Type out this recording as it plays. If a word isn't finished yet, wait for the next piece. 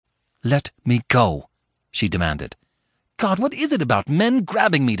"Let me go," she demanded. "God, what is it about men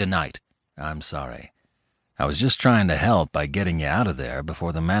grabbing me tonight?" "I'm sorry. I was just trying to help by getting you out of there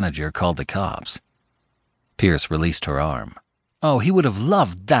before the manager called the cops." Pierce released her arm. "Oh, he would have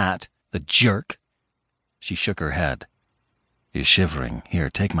loved that, the jerk." She shook her head. "You're shivering. Here,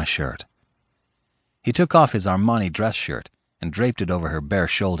 take my shirt." He took off his Armani dress shirt and draped it over her bare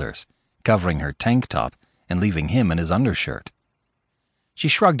shoulders, covering her tank top and leaving him in his undershirt. She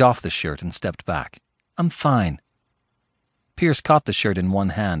shrugged off the shirt and stepped back. "I'm fine." Pierce caught the shirt in one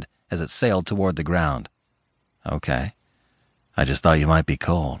hand as it sailed toward the ground. "Okay. I just thought you might be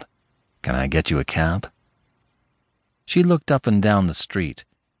cold. Can I get you a cab?" She looked up and down the street,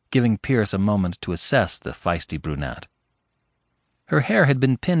 giving Pierce a moment to assess the feisty brunette. Her hair had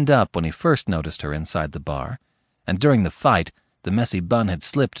been pinned up when he first noticed her inside the bar, and during the fight, the messy bun had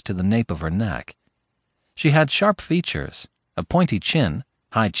slipped to the nape of her neck. She had sharp features, a pointy chin,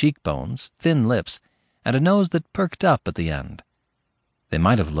 high cheekbones, thin lips, and a nose that perked up at the end. They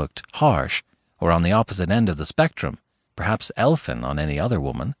might have looked harsh, or on the opposite end of the spectrum, perhaps elfin on any other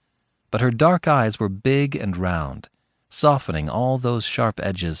woman, but her dark eyes were big and round, softening all those sharp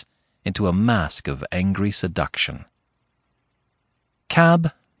edges into a mask of angry seduction.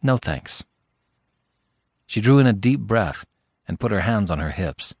 "Cab, no thanks." She drew in a deep breath and put her hands on her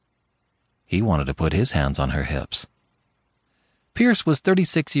hips. He wanted to put his hands on her hips. Pierce was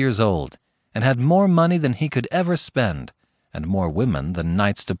 36 years old and had more money than he could ever spend and more women than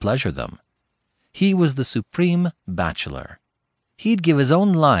nights to pleasure them. He was the supreme bachelor. He'd give his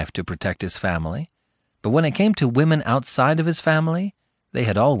own life to protect his family, but when it came to women outside of his family, they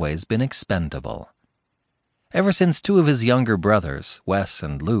had always been expendable. Ever since two of his younger brothers, Wes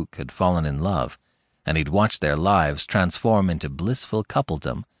and Luke, had fallen in love, and he'd watched their lives transform into blissful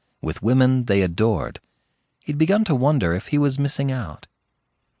coupledom with women they adored, he'd begun to wonder if he was missing out.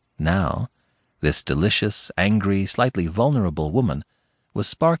 Now, this delicious, angry, slightly vulnerable woman was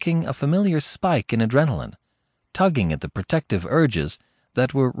sparking a familiar spike in adrenaline, tugging at the protective urges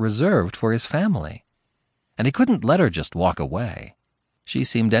that were reserved for his family. And he couldn't let her just walk away. She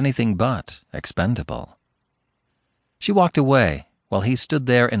seemed anything but expendable. She walked away while he stood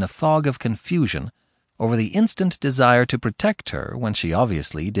there in a fog of confusion over the instant desire to protect her when she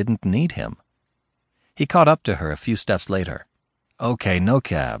obviously didn't need him. He caught up to her a few steps later. "Okay, no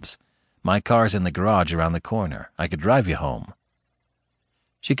cabs. My car's in the garage around the corner. I could drive you home."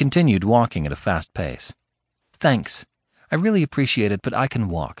 She continued walking at a fast pace. "Thanks. I really appreciate it, but I can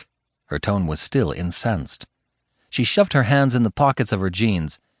walk." Her tone was still incensed. She shoved her hands in the pockets of her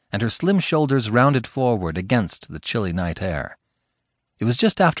jeans, and her slim shoulders rounded forward against the chilly night air. It was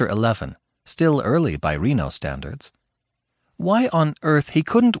just after 11, still early by Reno standards. Why on earth he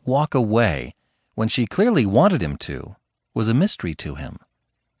couldn't walk away when she clearly wanted him to was a mystery to him.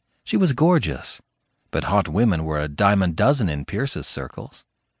 She was gorgeous, but hot women were a dime a dozen in Pierce's circles.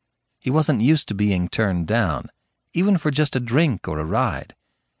 He wasn't used to being turned down, even for just a drink or a ride,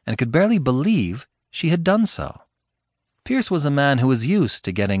 and could barely believe she had done so. Pierce was a man who was used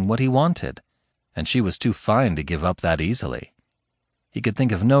to getting what he wanted, and she was too fine to give up that easily. He could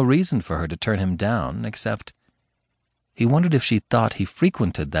think of no reason for her to turn him down, except he wondered if she thought he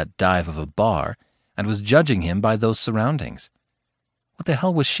frequented that dive of a bar and was judging him by those surroundings. What the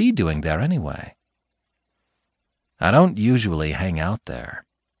hell was she doing there anyway? "I don't usually hang out there,"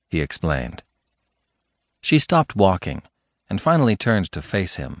 he explained. She stopped walking and finally turned to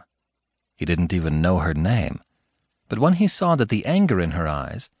face him. He didn't even know her name, but when he saw that the anger in her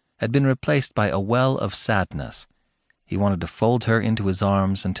eyes had been replaced by a well of sadness, he wanted to fold her into his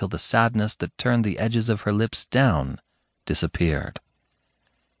arms until the sadness that turned the edges of her lips down disappeared.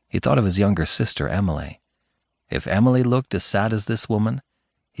 He thought of his younger sister, Emily. If Emily looked as sad as this woman,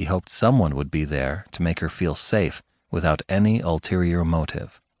 he hoped someone would be there to make her feel safe without any ulterior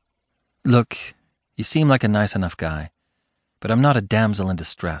motive. "Look, you seem like a nice enough guy, but I'm not a damsel in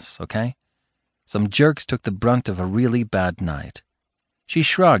distress, okay? Some jerks took the brunt of a really bad night." She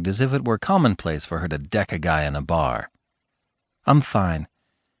shrugged as if it were commonplace for her to deck a guy in a bar. "I'm fine.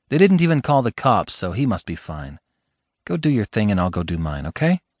 They didn't even call the cops, so he must be fine. Go do your thing and I'll go do mine,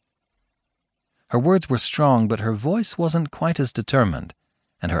 okay?" Her words were strong, but her voice wasn't quite as determined,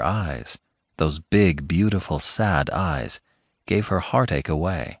 and her eyes, those big, beautiful, sad eyes, gave her heartache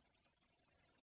away.